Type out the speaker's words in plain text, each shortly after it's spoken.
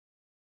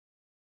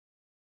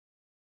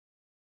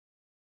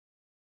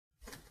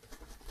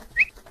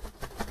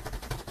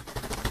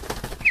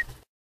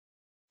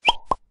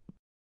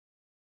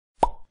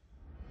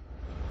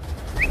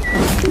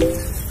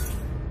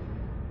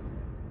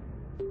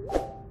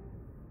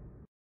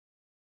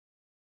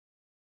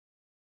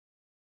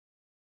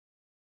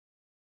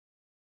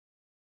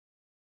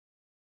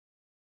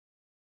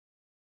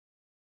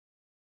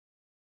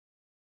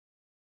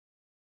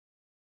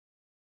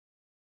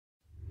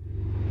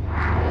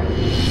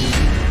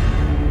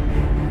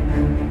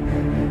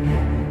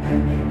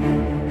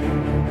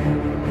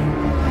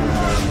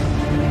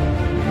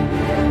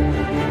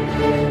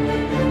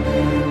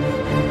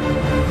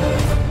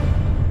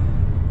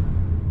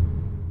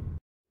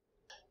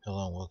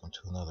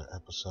another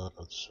episode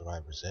of the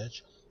Survivor's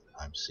Edge.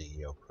 I'm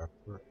CEO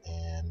Prepper,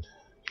 and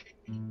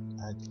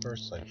I'd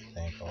first like to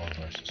thank all of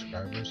our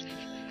subscribers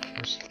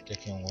for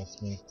sticking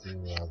with me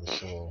through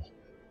this little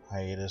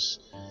hiatus,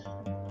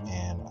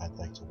 and I'd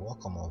like to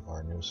welcome all of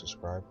our new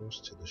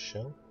subscribers to the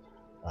show.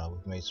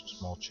 We've made some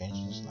small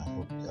changes, and I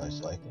hope you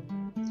guys like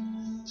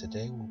them.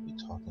 Today we'll be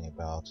talking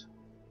about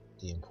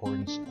the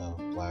importance of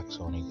blacks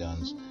owning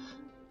guns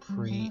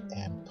pre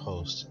and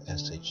post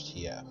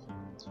SHTF.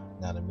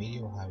 Now, the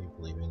media will have you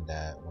believing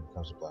that when it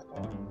comes to black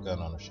gun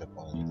ownership,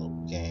 only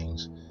little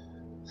gangs,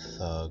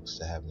 thugs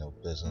that have no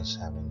business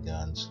having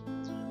guns,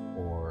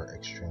 or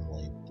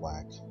extremely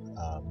black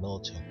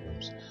militant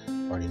groups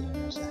are the only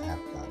ones that have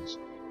guns.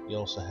 You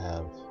also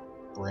have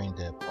brain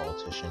dead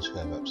politicians who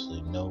have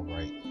absolutely no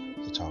right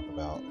to talk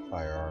about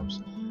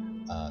firearms,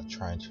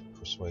 trying to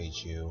persuade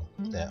you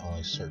that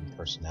only certain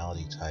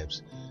personality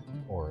types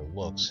or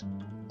looks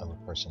of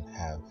a person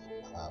have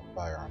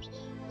firearms.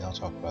 They don't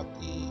talk about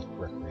the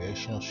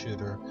recreational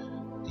shooter,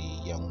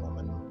 the young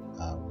woman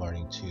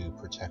learning to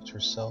protect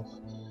herself,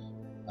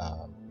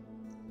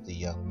 the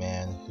young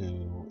man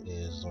who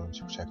is learning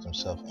to protect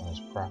himself and his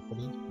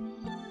property,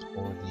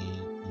 or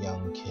the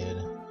young kid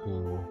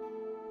who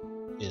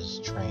is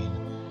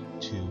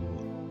trained to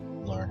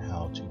learn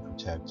how to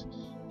protect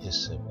his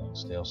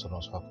siblings. They also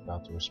don't talk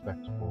about the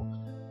respectable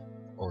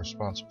or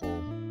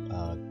responsible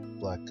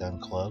black gun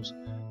clubs,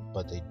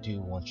 but they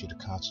do want you to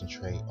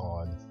concentrate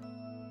on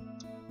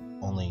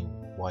only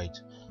white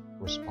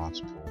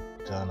responsible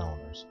gun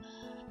owners.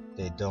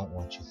 They don't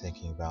want you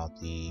thinking about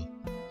the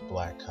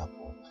black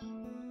couple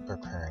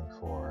preparing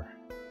for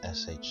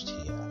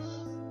SHTF.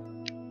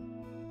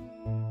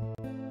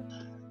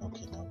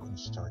 Okay, now we're going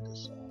to start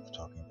this off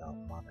talking about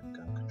modern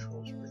gun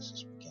control's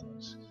racist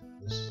beginnings.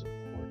 This is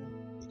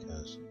important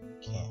because you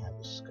can't have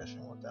a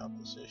discussion without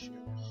this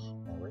issue.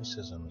 Now,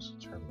 racism is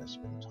a term that's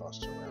been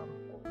tossed around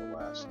over the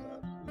last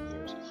few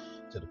years,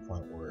 to the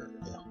point where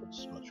it holds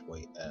as much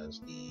weight as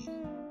the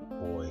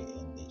boy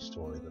in the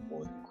story, The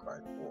Boy Who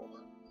Cried Wolf.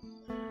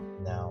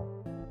 Now,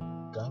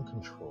 gun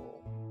control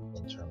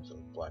in terms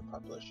of black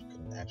population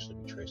can actually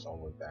be traced all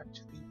the way back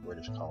to the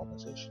British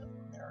colonization of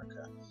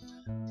America,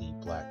 the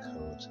Black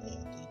Codes,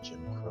 and the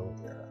Jim Crow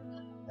era,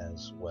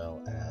 as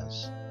well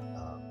as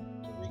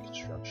the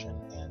Reconstruction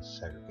and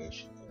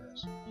segregation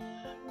eras.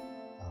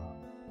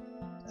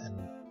 And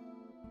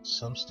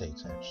some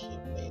states actually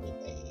made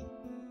it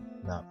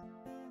not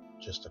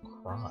just a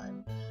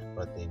crime,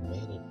 but they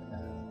made it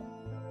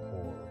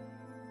for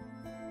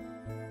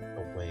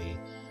a way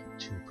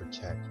to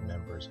protect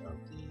members of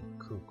the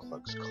Ku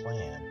Klux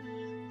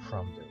Klan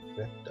from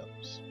their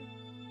victims.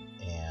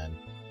 And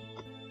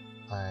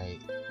I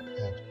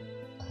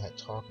had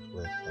talked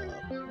with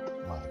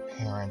my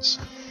parents,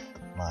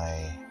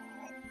 my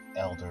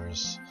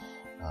elders,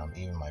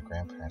 even my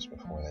grandparents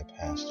before they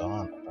passed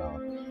on,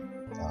 about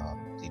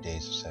the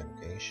days of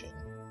segregation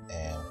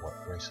and what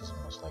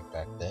racism was like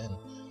back then.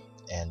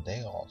 And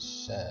they all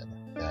said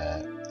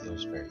that it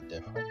was very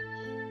different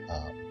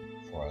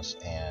for us,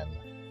 and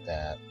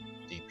that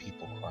the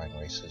people crying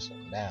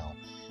racism now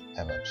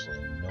have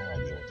absolutely no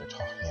idea what they're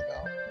talking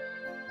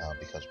about,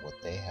 because what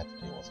they had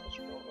to deal with was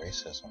real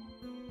racism.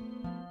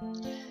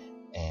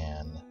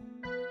 And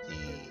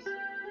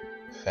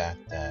the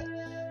fact that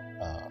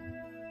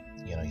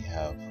you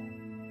have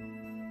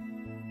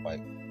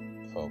white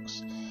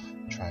folks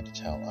trying to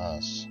tell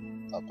us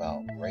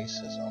about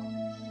racism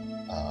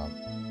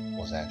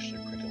was actually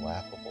pretty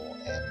laughable,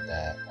 and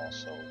that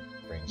also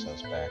brings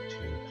us back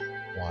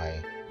to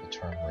why the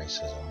term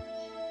racism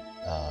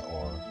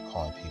or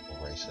calling people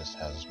racist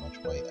has as much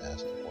weight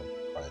as The Boy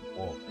Who Cried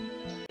Wolf.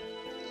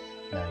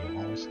 Now, you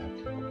always have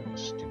people doing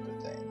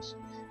stupid things,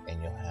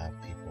 and you'll have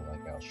people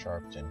like Al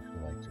Sharpton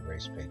who like to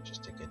race bait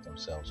just to get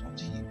themselves on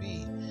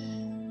TV,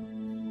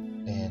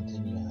 and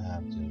then you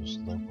have those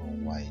liberal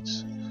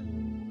whites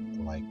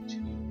who like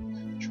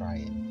to try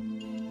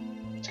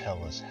and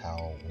tell us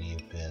how we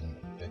have been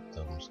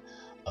victims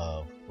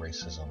of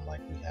racism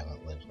like we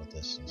haven't lived with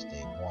this since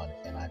day one,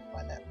 and I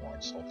find that more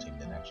insulting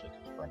than actually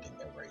confronting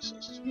a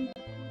racist.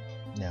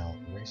 Now,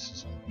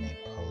 racism in a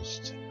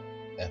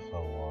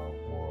post-FOR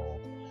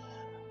world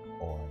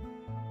or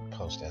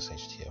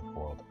post-SHTF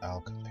world,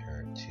 I'll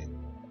compare it to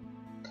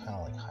kind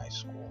of like high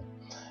school,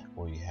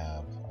 where you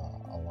have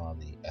a lot of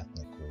the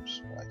ethnic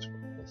groups, whites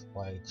with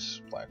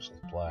whites, blacks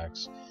with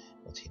blacks,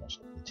 Latinos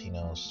with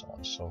Latinos, so on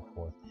and so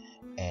forth.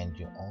 And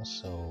you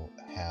also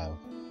have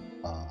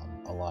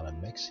a lot of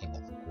mixing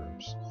of the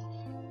groups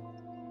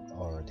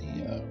or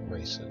the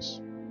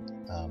races,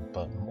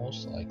 but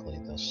most likely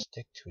they'll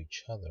stick to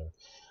each other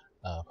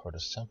for the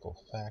simple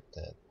fact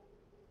that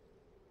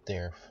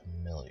they're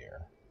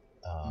familiar.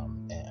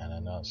 And I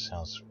know it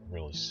sounds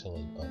really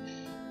silly, but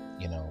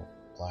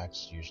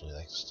blacks usually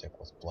like to stick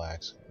with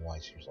blacks, and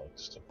whites usually like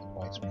to stick with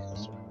whites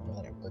because they're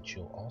familiar. But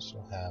you'll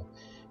also have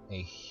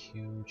a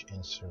huge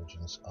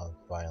insurgence of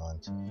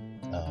violent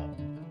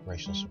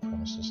racial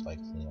supremacists like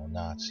the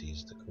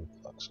neo-Nazis, the Ku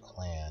Klux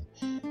Klan,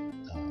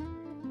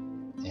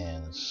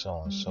 and so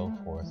on and so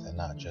forth, and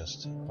not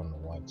just from the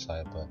white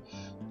side, but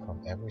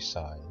from every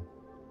side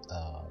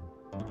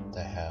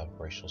that have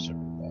racial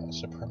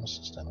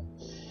supremacists in them.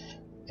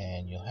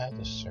 And you'll have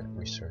this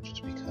researchers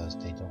because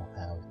they don't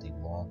have the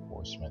law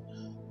enforcement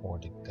or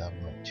the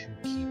government to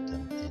keep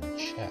them in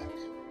check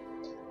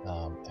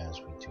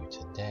as we do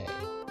today.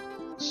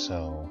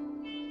 So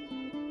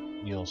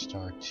you'll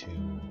start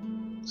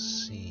to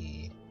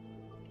see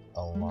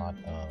a lot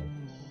of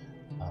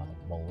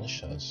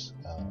militias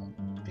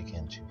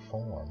begin to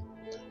form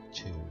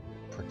to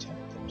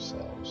protect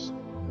themselves,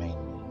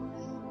 mainly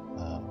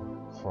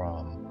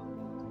from,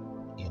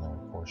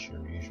 of course,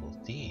 your usual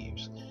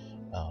thieves,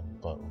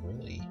 but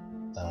really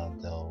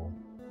they'll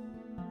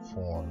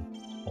form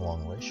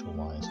along racial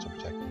lines to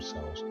protect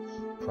themselves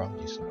from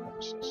these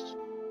supremacists.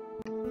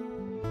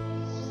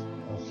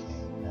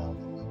 Okay, now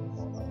the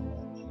criminal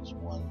element is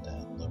one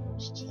that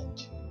liberals tend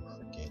to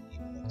forget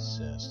even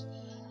exists,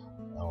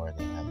 or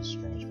they have a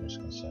strange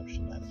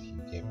misconception that if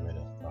you get rid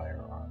of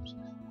firearms,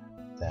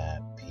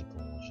 that people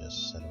will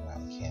just sit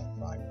around a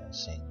campfire and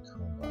sing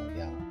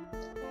Kumbaya.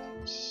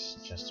 I'm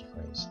just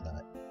afraid it's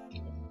not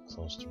even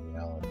close to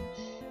reality.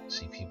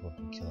 See, people have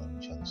been killing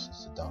each other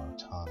since the dawn of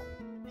time,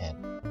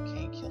 and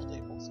Cain killed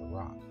Abel with a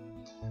rock.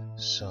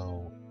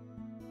 So,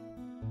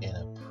 in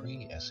a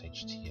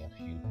pre-SHTF,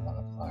 you'd want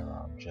a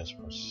firearm just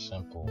for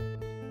simple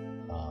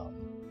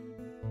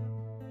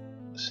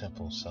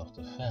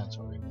self-defense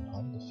or even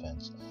home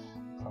defense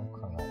from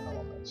criminal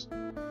elements,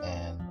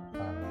 and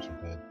firearms are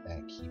good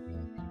at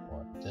keeping people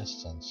at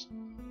distance.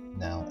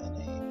 Now, in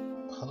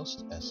a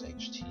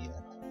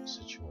post-SHTF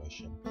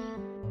situation,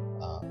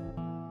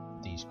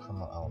 these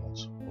criminal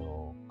elements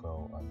will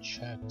go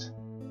unchecked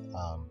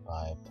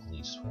by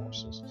police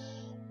forces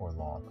or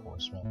law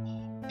enforcement,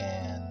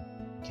 and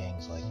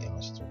gangs like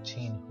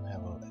MS-13, who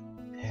have a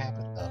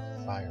habit of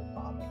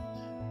firebombing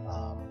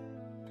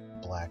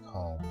black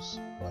homes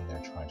when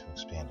they're trying to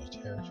expand their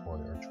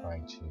territory or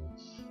trying to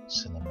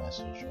send a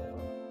message or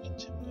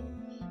intimidate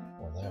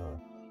whatever,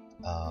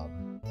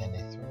 and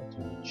they throw it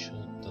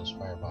through those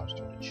firebombs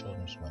through the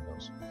children's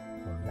windows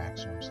for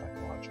maximum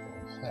psychological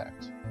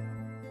effect.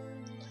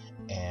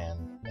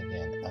 And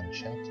again,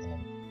 unchecked in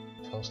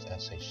a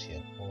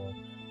post-SHTF world,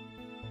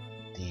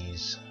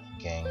 these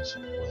gangs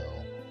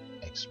will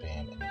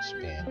expand in a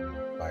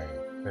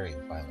very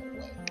violent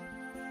way.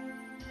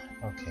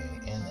 Okay,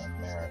 in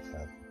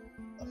America,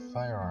 a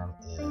firearm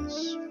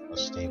is a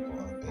staple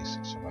of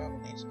basic survival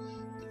needs.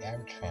 The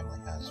average family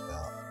has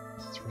about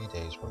 3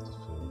 days worth of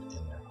food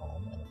in their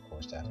home, and of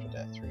course after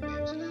that 3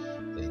 days,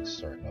 they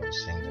start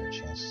noticing their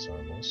chances are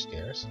a little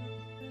scarce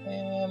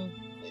and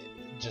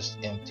just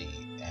empty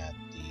at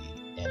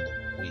the end of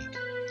the week.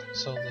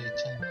 So they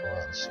tend to go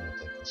out and see what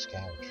they can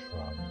scavenge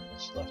from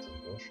what's left of the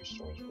grocery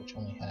stores, which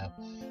only have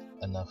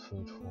enough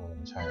food for an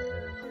entire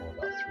area for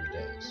about 3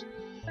 days.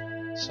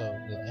 So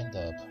you'll end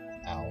up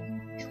out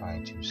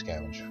trying to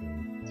scavenge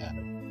food out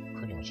of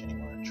pretty much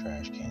anywhere,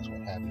 trash cans,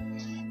 what have you.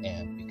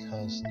 And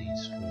because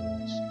these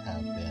foods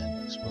have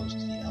been exposed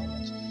to the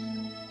elements,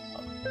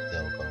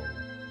 they'll go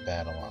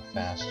bad a lot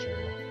faster,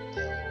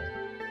 they'll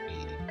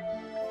be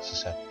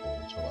susceptible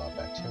to a lot of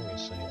bacteria,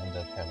 so you end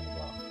up having to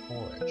go out and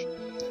forage.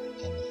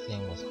 And the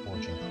thing with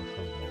foraging for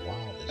food in the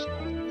wild is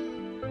knowing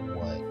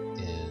what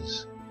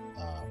is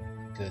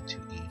good to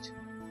eat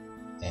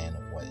and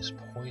what is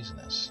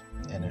poisonous.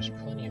 And there's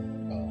plenty of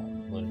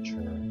literature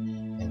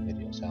and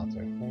videos out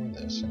there for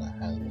this, and I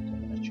highly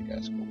recommend that you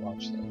guys go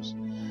watch those.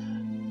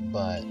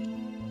 But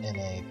in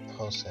a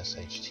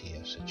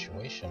post-SHTF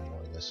situation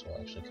where this will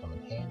actually come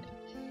in handy,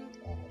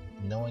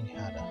 knowing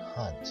how to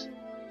hunt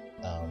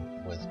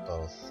with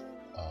both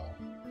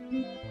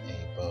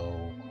a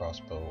bow,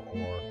 crossbow,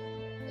 or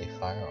a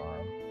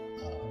firearm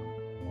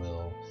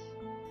will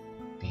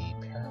be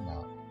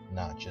paramount,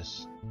 not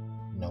just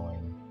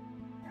knowing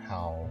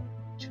how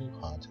to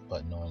hunt,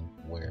 but knowing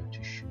where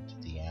to shoot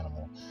the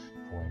animal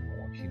for a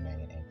more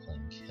humane and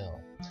clean kill.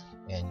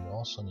 And you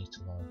also need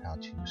to learn how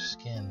to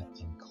skin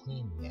and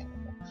clean the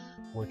animal,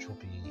 which will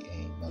be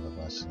another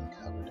lesson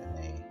covered in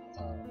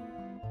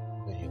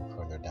a video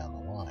further down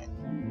the line.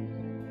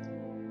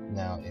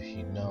 Now, if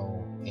you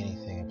know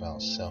anything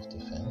about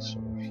self-defense,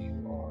 or if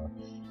you are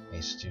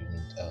a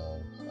student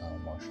of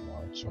martial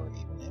arts or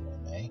even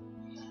MMA,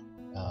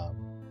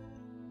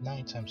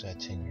 9 times out of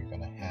 10 you're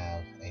going to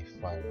have a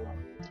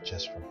firearm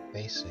just for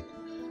basic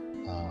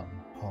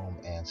home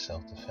and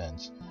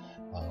self-defense.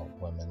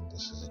 Women,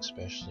 this is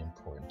especially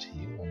important to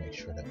you. I make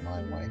sure that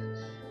my wife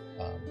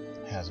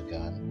has a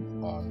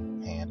gun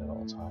on hand at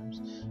all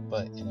times.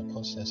 But in a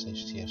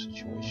post-SHTF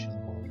situation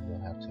where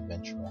you'll have to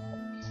venture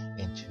out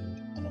into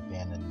an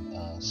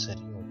abandoned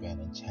city or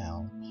abandoned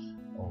town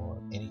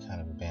or any kind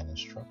of abandoned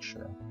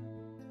structure,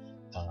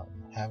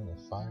 having a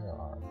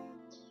firearm,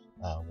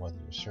 whether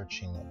you're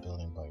searching a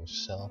building by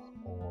yourself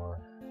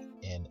or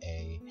in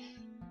a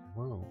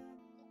group,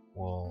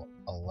 will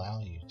allow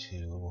you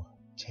to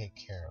take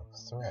care of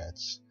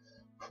threats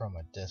from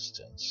a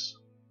distance.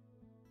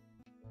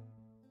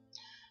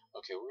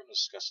 Okay, we're going to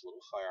discuss a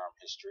little firearm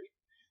history,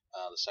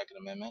 the Second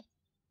Amendment,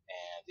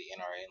 and the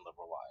NRA and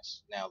liberal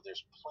lies. Now,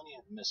 there's plenty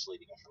of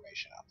misleading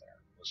information out there.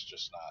 Let's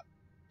just not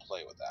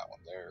play with that one.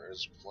 There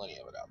is plenty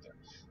of it out there,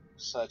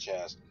 such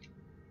as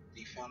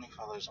the Founding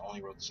Fathers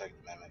only wrote the Second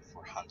Amendment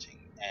for hunting,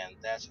 and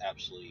that's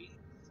absolutely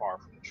far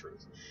from the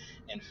truth.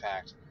 In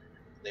fact,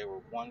 they were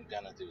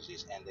one-gun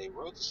enthusiasts, and they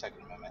wrote the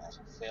Second Amendment as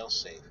a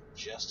fail-safe,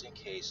 just in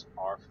case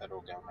our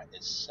federal government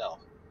itself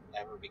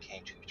ever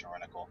became too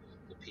tyrannical.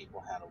 The people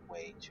had a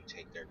way to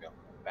take their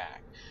government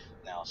back.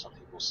 Now, some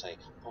people say,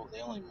 "Oh,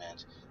 they only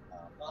meant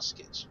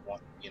muskets,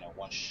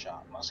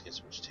 one-shot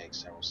muskets, which take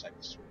several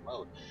seconds to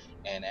reload."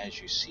 And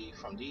as you see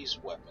from these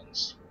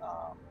weapons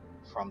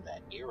from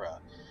that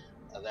era,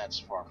 that's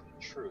far from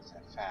the truth.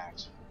 In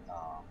fact,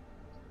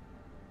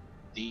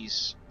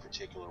 these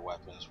particular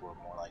weapons were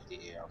more like the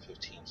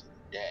AR-15s of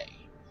the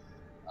day.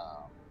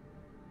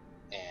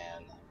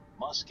 And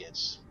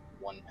muskets,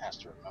 one has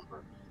to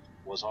remember,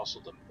 was also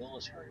the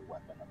military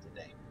weapon of the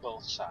day.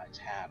 Both sides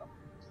had them.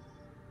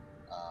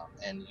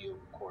 And you,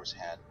 of course,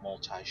 had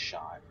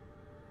multi-shot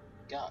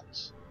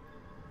guns.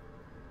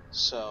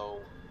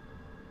 So,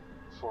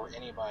 for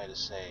anybody to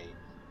say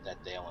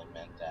that they only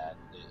meant that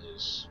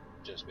is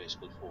just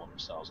basically fooling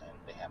themselves, and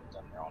they haven't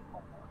done their own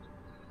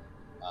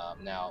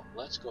homework. Now,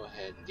 let's go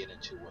ahead and get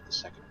into what the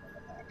Second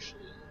Amendment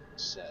actually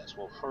says.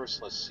 Well,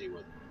 first, let's see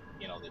what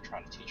they're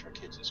trying to teach our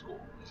kids in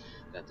school.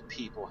 That the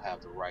people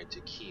have the right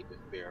to keep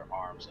and bear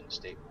arms in the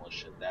state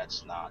militia.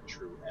 That's not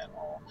true at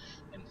all.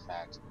 In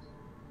fact,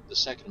 the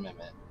Second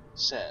Amendment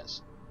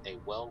says a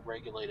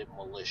well-regulated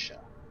militia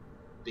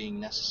being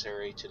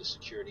necessary to the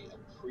security of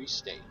a free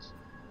state,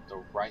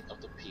 the right of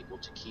the people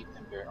to keep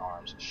and bear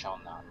arms shall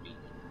not be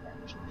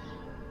infringed.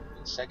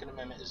 The Second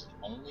Amendment is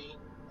the only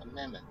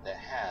amendment that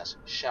has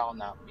 "shall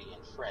not be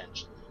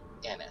infringed"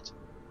 in it.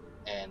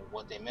 And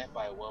what they meant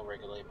by a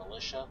well-regulated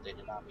militia, they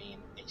did not mean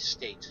a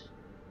state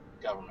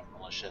government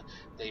militia.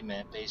 They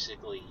meant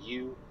basically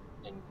you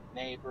and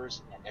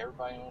neighbors and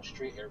everybody on the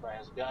street, everybody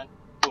has a gun,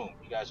 boom,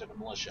 you guys are the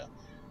militia.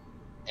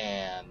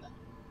 And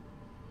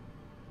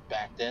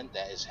back then,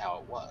 that is how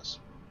it was.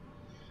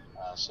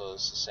 So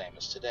it's the same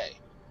as today.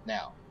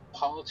 Now,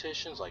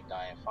 politicians like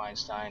Dianne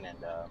Feinstein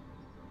and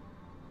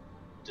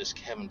this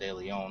Kevin De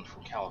Leon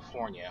from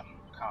California,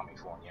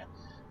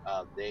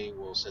 they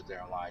will sit there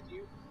and lie to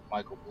you.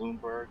 Michael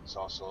Bloomberg is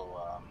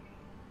also,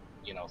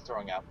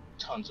 throwing out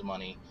tons of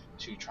money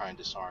to try and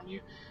disarm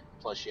you.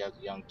 Plus, you have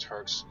the Young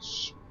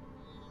Turks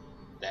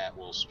that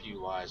will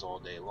spew lies all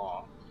day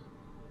long.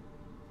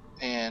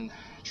 And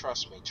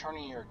trust me,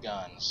 turning your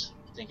guns,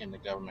 thinking the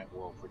government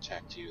will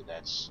protect you,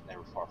 that's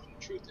never far from the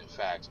truth. In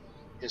fact,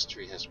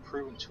 history has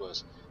proven to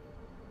us,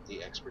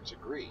 the experts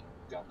agree,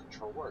 gun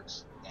control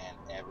works. And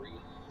every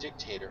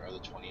dictator of the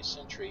 20th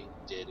century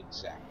did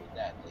exactly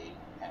that. They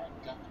had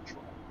gun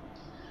control.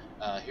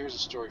 Here's a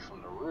story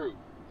from The Root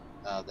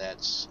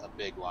that's a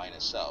big lie in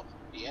itself.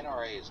 The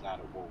NRA is not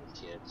at war with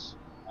kids.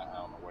 I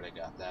don't know where they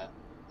got that.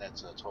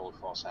 That's a totally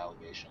false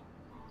allegation.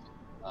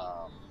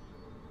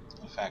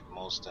 In fact,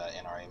 most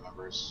NRA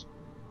members,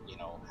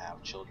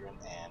 have children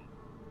and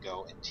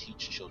go and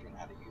teach children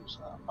how to use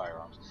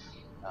firearms.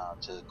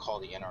 To call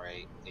the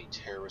NRA a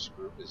terrorist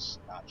group is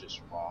not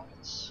just wrong,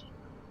 it's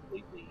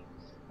completely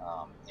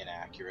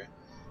inaccurate.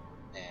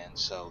 And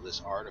so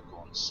this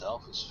article in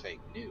itself is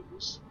fake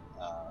news,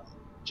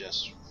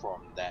 just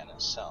from that in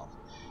itself.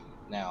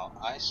 Now,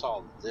 I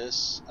saw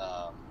this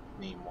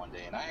meme one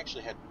day, and I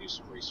actually had to do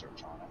some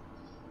research on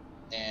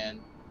it.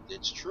 And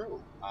it's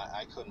true.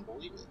 I couldn't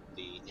believe it.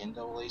 The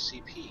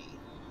NAACP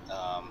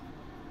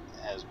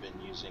has been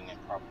using and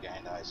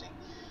propagandizing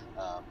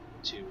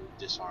to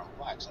disarm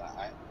blacks. And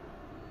I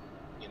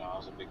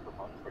was a big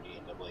proponent for the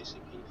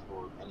NAACP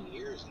for many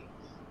years, and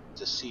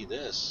to see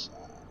this,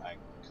 I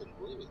couldn't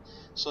believe it.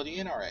 So the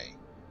NRA.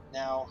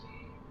 Now,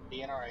 the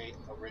NRA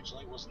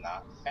originally was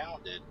not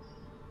founded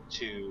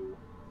to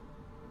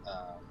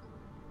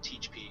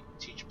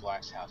teach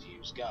blacks how to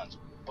use guns,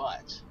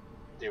 but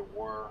there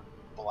were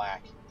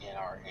black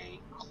NRA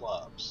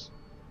clubs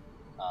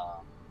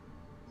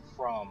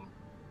from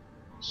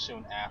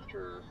soon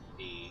after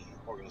the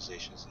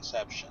organization's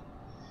inception.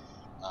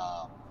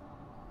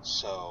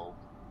 So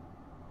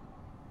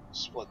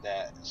separate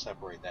that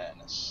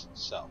in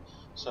itself.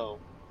 So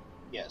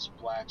yes,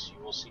 blacks,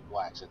 you will see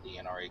blacks at the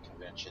NRA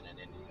convention in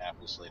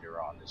Indianapolis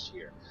later on this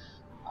year.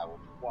 I will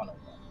be one of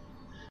them.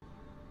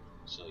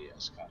 So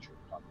yes, contrary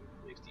to popular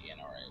belief, the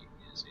NRA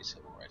is a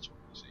civil rights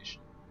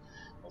organization.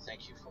 Well,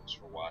 thank you folks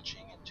for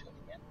watching and tuning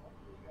in.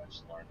 Hopefully you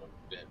guys learned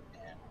a bit,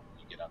 and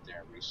you get out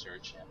there and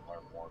research and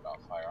learn more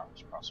about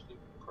firearms, possibly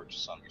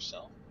purchase some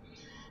yourself.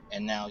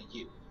 And now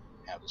you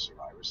have the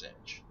survivor's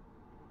edge.